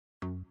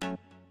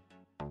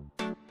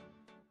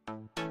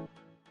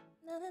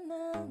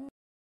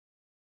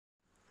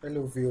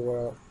Hello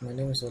viewer, my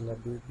name is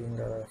Olabi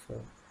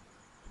Bingarafa.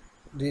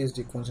 This is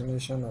the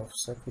continuation of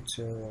circle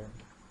theorem.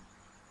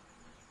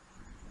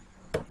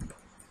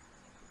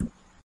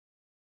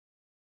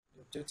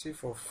 The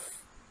objective of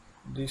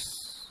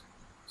this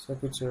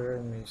circle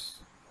theorem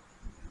is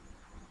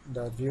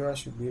that viewers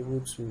should be able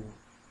to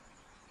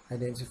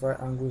identify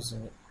angles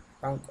in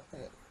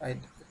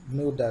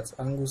know that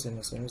angles in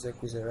a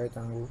semicircle is a right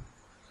angle.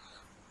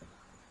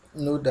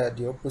 Know that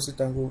the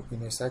opposite angle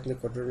in a cyclic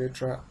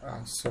quadrilateral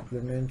are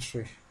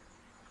supplementary.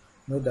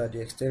 Know that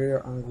the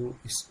exterior angle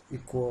is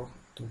equal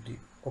to the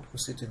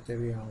opposite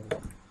interior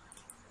angle.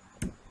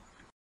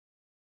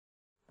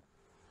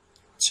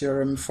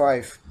 Theorem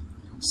 5.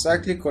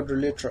 Cyclic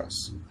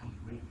quadrilaterals.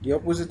 The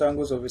opposite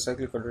angles of a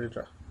cyclic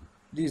quadrilateral.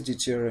 This is the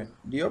theorem.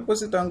 The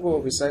opposite angle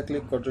of a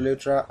cyclic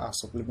quadrilateral are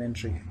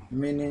supplementary,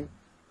 meaning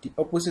the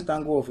opposite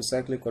angle of a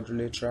cyclic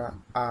quadrilateral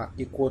are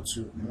equal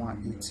to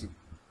 180.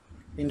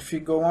 In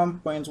figure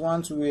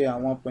 1.12a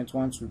and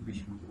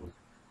 1.12b,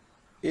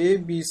 A,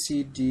 B,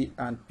 C, D,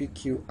 and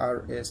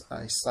PQRS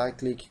are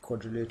cyclic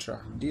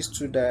quadrilateral. These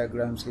two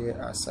diagrams here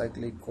are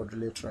cyclic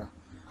quadrilateral.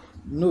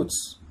 Note,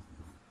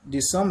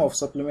 the sum of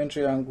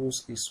supplementary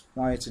angles is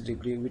 180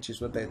 degrees, which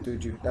is what I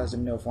told you. That's the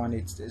meaning of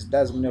 180.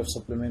 That's the meaning of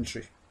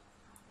supplementary.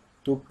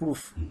 To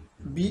prove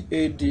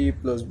BAD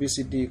plus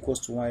BCD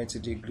equals to 180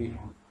 degrees,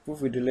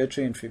 prove with the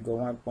lettering in figure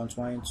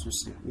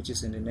 1.12c, which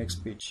is in the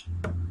next page.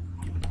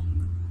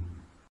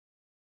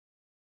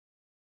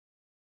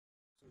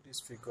 This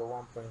figure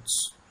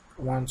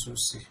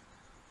 1.12c.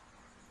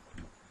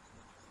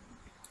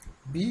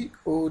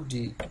 BOD,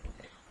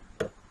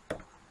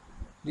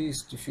 this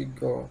is the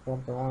figure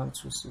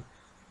 1.12c.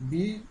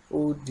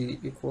 BOD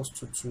equals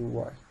to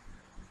 2y.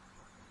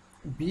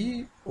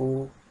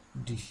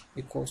 BOD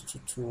equals to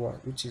 2y,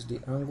 which is the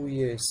angle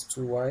here is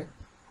 2y.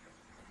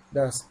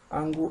 That's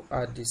angle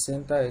at the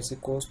center is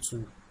equals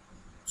to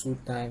 2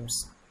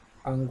 times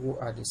angle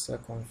at the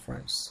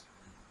circumference,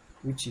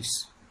 which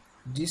is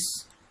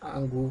this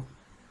angle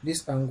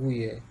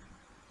here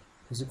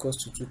is equals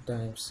to 2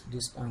 times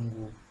this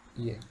angle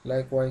here.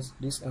 Likewise,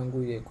 this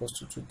angle here equals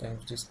to 2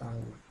 times this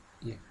angle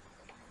here.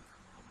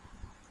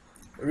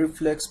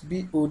 Reflex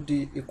BOD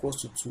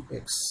equals to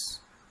 2x.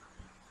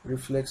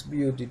 Reflex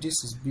BOD,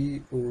 this is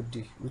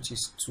BOD, which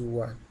is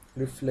 2y.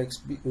 Reflex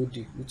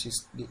BOD, which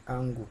is the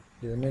angle,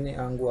 the remaining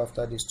angle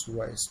after this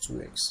 2y is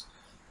 2x,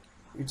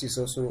 which is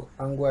also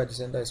angle at the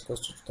center is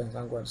equals to 2 times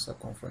angle at the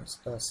circumference.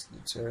 That's the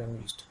theorem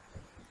used.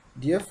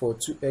 Therefore,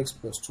 2x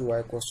plus 2y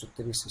equals to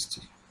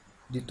 360.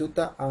 The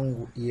total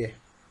angle here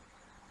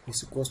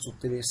is equals to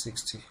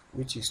 360,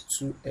 which is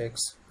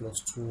 2x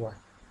plus 2y.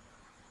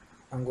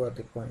 Angle at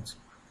the point.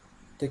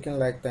 Taking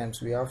like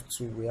times, we have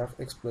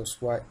x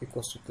plus y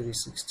equals to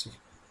 360.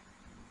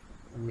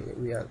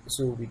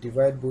 So we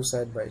divide both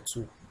sides by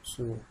 2.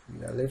 So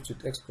we are left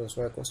with x plus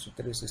y equals to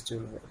 360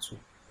 over 2.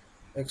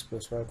 X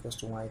plus y equals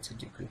to 180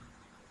 degrees.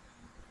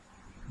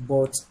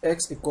 But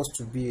x equals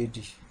to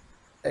BAD.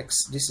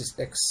 This is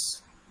x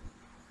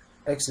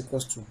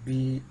equals to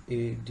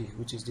BAD,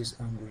 which is this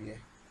angle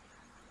here.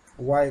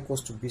 Y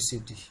equals to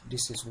BCD,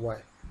 this is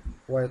y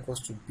equals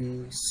to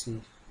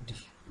BCD,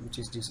 which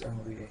is this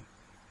angle here.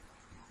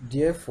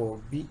 Therefore,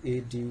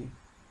 BAD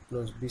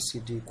plus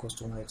BCD equals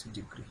to 180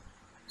 degrees.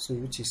 So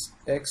which is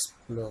x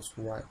plus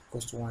y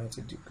equals to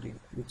 180 degrees,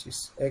 which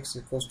is x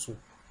equals to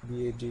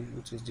BAD,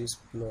 which is this,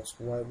 plus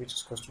y, which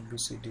is equals to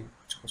BCD,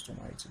 which equals to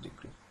 180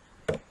 degrees.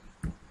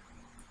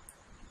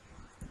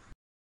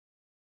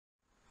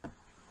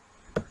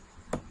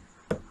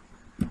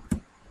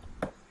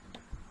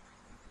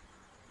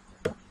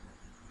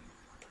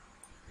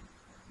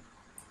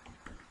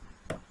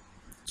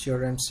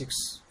 Theorem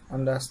 6.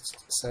 Under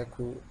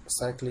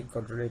cyclic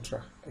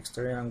quadrilateral,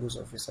 exterior angles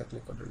of a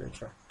cyclic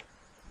quadrilateral.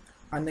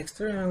 An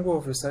exterior angle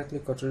of a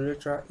cyclic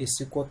quadrilateral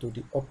is equal to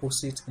the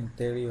opposite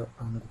interior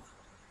angle.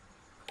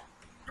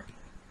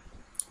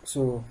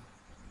 So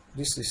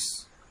this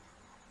is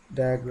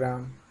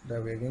diagram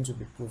that we are going to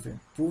be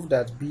proving. Prove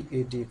that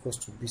BAD equals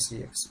to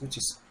BCX, which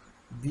is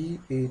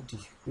BAD,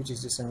 which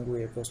is this angle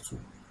here, equals to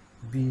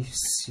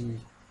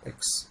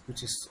BCX,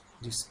 which is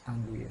this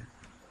angle here.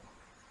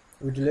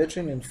 With the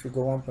lettering in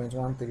figure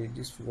 1.13,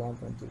 this figure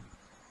 1.3,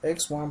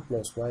 x1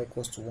 plus y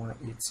equals to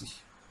 180.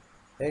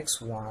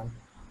 x1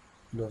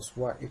 plus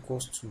y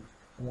equals to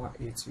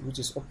 180, which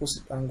is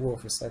opposite angle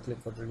of a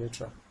cyclic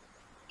quadrilateral.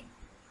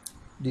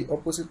 The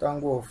opposite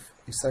angle of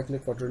a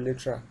cyclic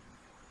quadrilateral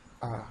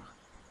are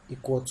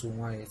equal to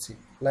 180.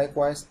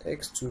 Likewise,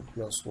 x2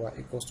 plus y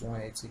equals to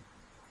 180.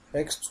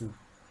 x2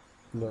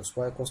 plus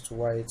y equals to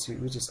 180,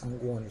 which is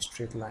angle on a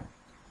straight line.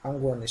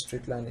 Angle on a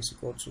straight line is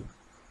equal to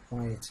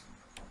 180.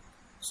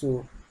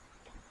 So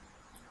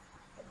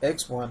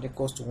x1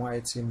 equals to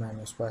 180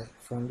 minus y.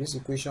 From this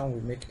equation, we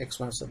make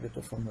x1 subject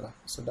to formula.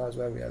 So that's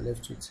why we are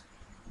left with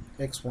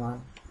x1,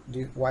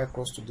 the y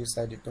cross to this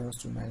side, it turns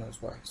to minus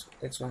y. So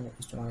x1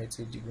 equals to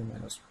 180 degree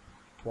minus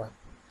y.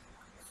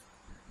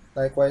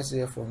 Likewise,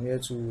 here from here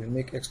to we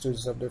make x2 the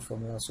subject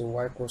formula. So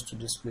y cross to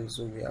this place.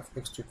 So we have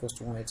x2 equals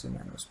to 180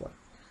 minus y.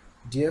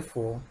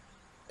 Therefore,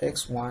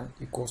 x1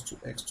 equals to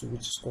x2,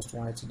 which is equals to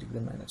 180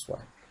 degree minus y.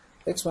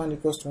 x1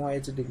 equals to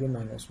 180 degree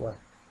minus y.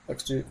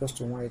 x2 equals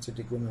to 180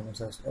 degree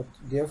minus x.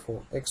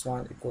 Therefore,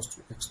 x1 equals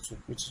to x2,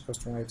 which is equals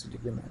to 180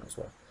 degree minus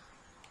y.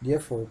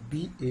 Therefore,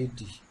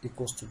 BAD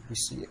equals to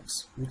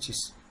BCX, which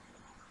is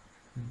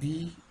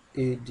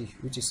BAD,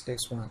 which is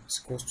x1,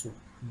 is equals to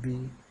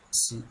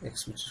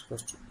BCX, which is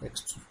equals to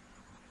x2,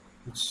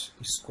 which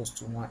is equals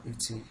to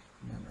 180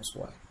 minus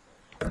y.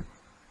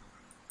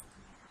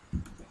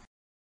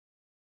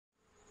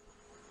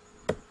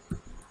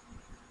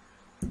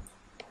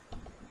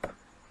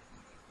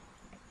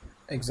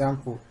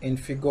 Example, in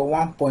figure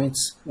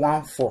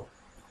 1.14,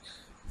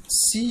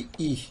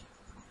 CE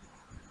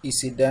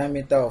is a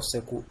diameter of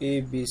circle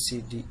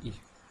ABCDE.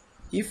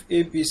 If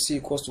ABC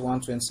equals to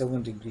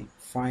 127 degree,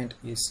 find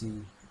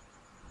ACE.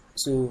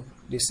 So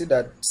they say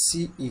that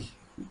CE,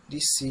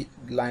 this C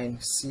line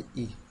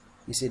CE,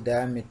 is a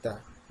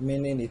diameter,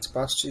 meaning it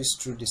passes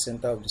through the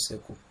center of the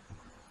circle.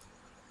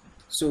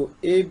 So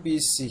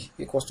ABC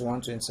equals to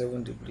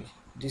 127 degree.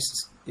 This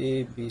is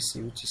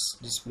ABC, which is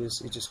this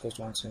place, which is equals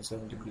to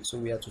 127 degree. So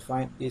we have to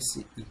find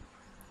ACE.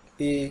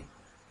 ACE.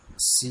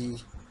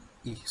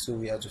 So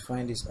we have to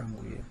find this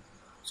angle here.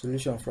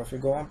 Solution from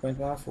figure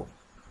 1.14.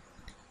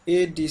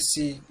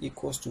 ADC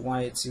equals to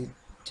 180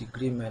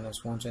 degree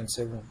minus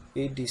 127.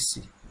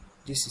 ADC.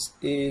 This is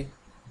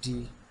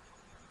ADC.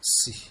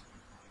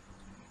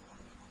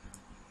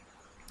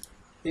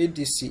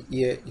 ADC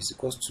here is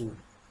equals to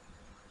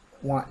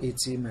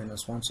 180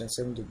 minus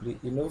 127 degree.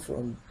 You know,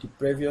 from the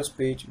previous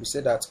page we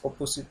said that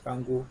opposite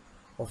angle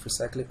of a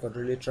cyclic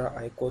quadrilateral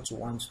are equal to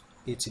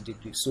 180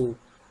 degree. So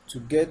to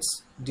get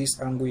this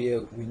angle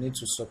here, we need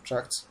to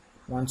subtract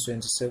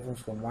 127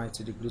 from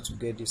 180 degree to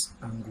get this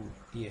angle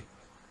here.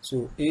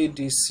 So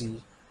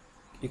ADC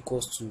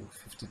equals to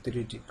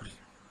 53 degree.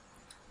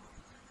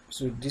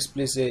 So this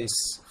place here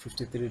is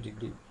 53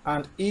 degree,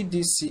 and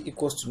EDC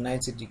equals to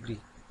 90 degree.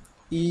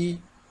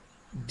 EDC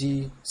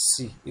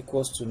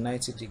equals to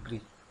 90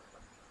 degree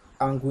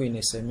angle in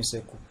a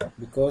semicircle,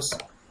 because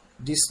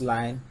this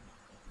line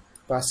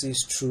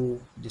passes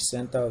through the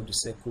center of the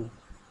circle,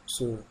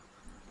 so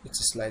it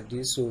is like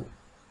this. So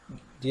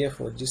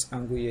therefore this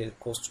angle here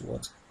equals to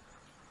what?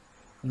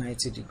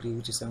 90 degree,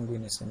 which is angle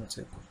in a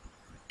semicircle.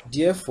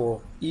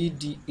 Therefore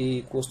EDA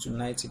equals to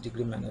 90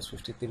 degree minus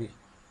 53.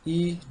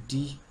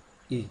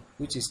 EDA,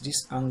 which is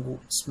this angle,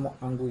 small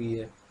angle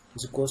here,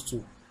 is equals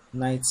to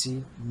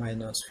 90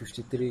 minus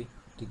 53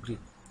 degree.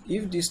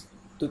 If this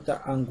total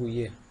angle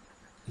here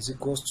is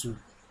equals to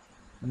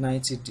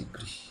 90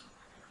 degree,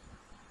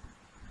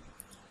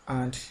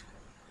 and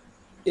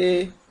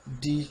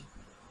ADC,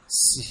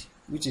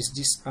 which is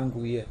this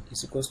angle here,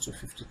 is equals to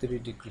 53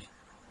 degree.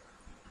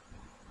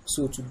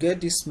 So to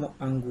get this small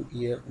angle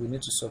here, we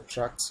need to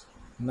subtract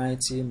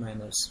 90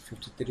 minus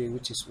 53,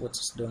 which is what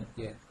is done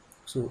here.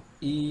 So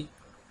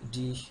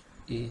EDA,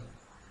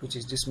 which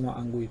is this small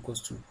angle,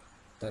 equals to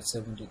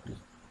 37 degree.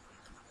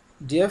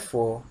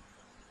 Therefore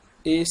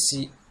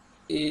ACE,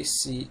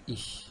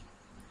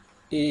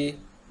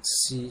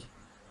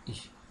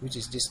 which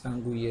is this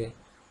angle here,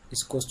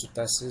 is equals to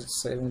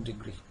 37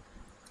 degree,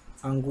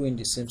 angle in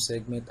the same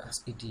segment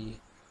as EDA.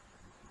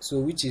 So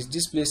which is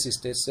this place is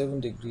 37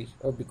 degree,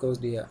 or because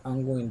they are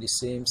angle in the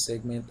same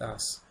segment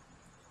as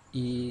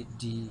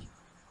EDA.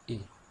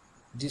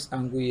 This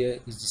angle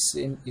here is the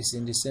same, is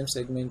in the same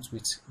segment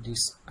with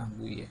this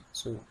angle here.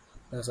 So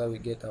that's how we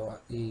get our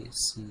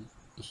ACE.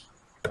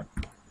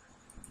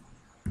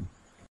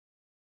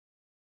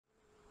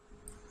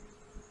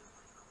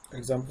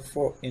 Example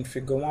 4, in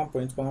figure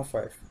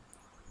 1.15,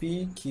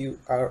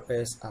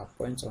 PQRS are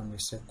points on a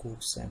circle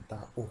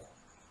center O.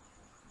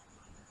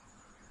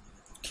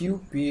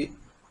 QP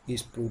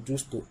is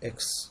produced to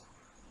X.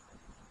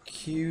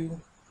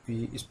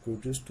 QP is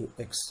produced to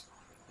X.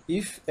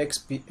 If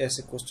XPS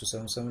equals to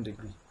 77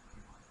 degree,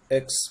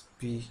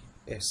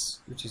 XPS,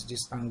 which is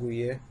this angle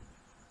here,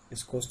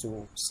 is equals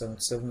to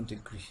 77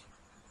 degree.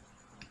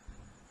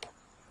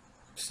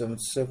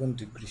 77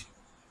 degree.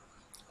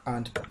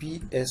 And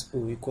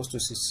PSO equals to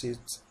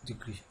 68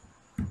 degree.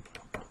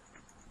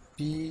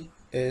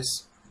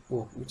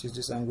 PSO, which is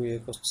this angle here,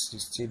 equals to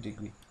 68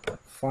 degree.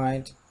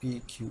 Find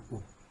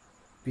PQO.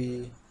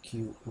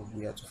 PQO,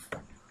 we have to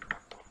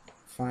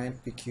find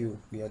PQ.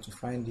 We have to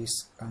find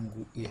this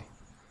angle here.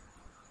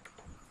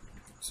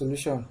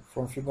 Solution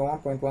from figure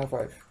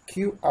 1.15.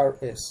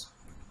 QRS.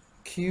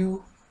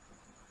 QRS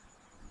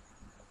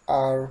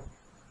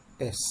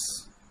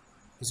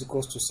is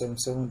equals to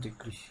 77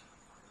 degree.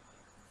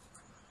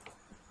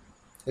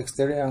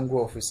 Exterior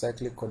angle of a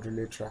cyclic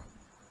quadrilateral,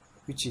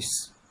 which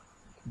is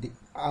the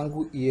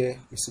angle here,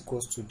 is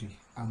equals to the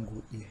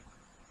angle here.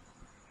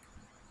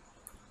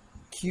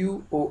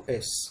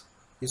 QOS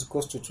is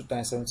equals to 2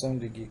 times 77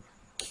 degree.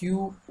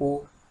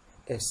 QOS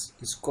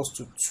is equals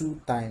to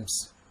 2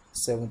 times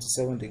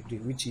 77 degree,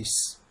 which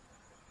is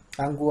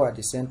angle at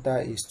the center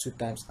is 2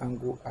 times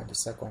angle at the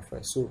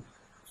circumference. So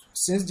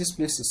since this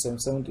place is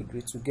 77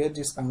 degree, to get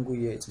this angle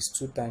here, it is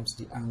 2 times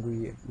the angle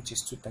here, which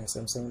is 2 times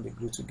 77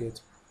 degree, to get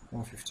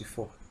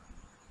 154.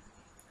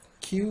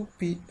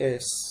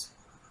 QPS,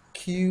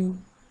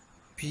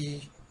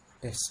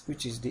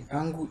 which is the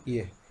angle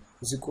here,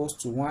 is equals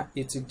to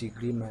 180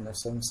 degree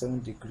minus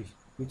 77 degree,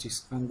 which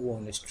is angle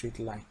on a straight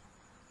line.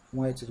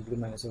 180 degree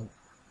minus 7.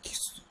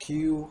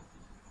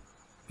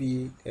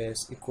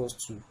 QPS equals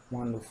to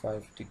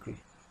 105 degree.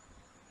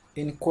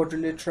 In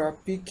quadrilateral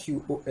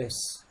PQOS,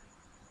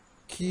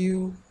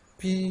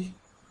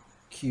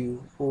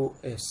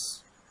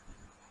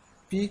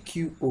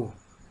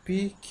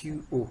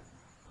 PQO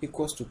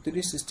equals to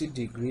 360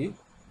 degree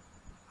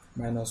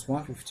minus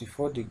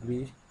 154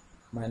 degree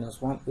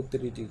minus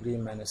 103 degree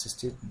minus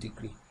 68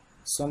 degree.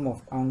 Sum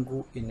of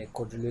angle in a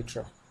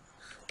quadrilateral.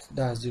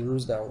 That's the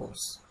rules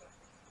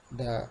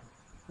that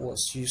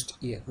was used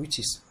here, which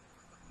is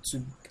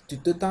the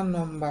total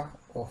number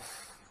of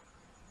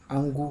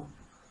angle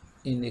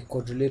in a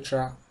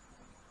quadrilateral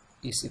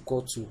is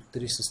equal to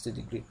 360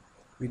 degree.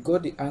 We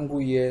got the angle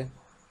here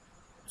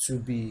to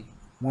be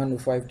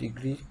 105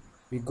 degree.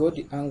 We got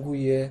the angle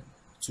here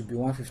to be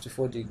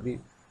 154 degree.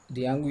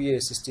 The angle here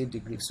is 68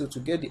 degree. So to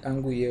get the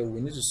angle here,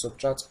 we need to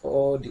subtract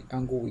all the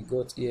angle we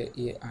got here,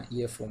 here, and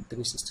here from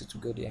 360 to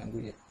get the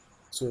angle here.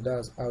 So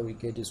that's how we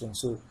get this one.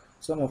 So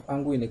sum of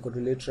angle in a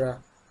quadrilateral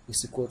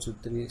is equal to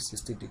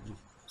 360 degree.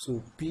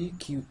 So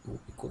PQO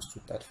equals to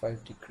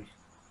 35 degree.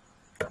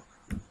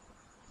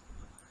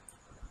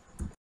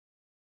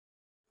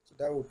 So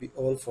that will be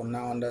all for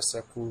now under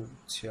circle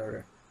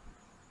theorem.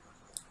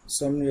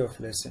 Summary of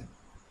lesson.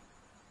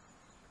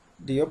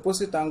 The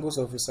opposite angles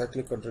of a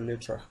cyclic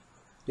quadrilateral.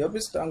 The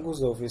opposite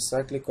angles of a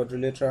cyclic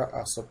quadrilateral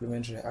are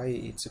supplementary,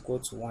 i.e. it's equal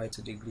to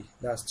 180 degree.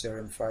 That's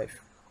theorem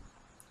 5.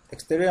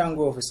 Exterior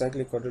angle of a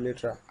cyclic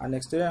quadrilateral. An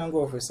exterior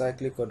angle of a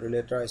cyclic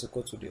quadrilateral is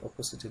equal to the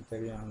opposite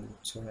interior angle.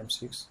 Theorem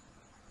 6.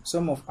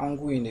 Sum of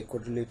angle in a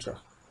quadrilateral.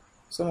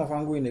 Sum of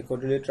angle in a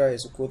quadrilateral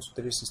is equal to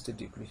 360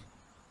 degree.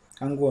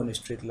 Angle on a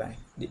straight line.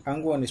 The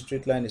angle on a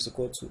straight line is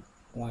equal to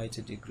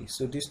 180 degrees.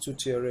 So these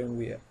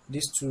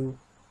two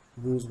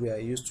rules were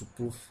used to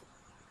prove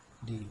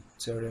the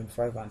theorem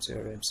 5 and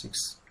theorem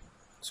 6.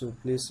 So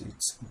please,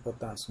 it's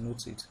important,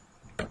 note it.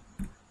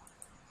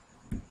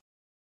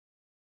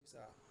 These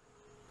are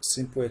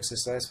simple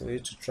exercise for you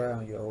to try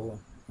on your own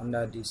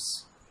under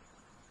these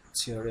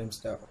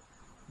theorems that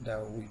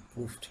we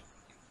proved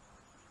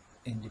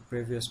in the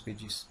previous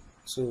pages.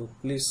 So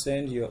please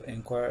send your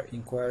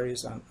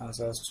inquiries and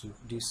answers to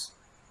this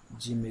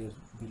Gmail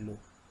below.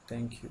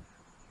 Thank you.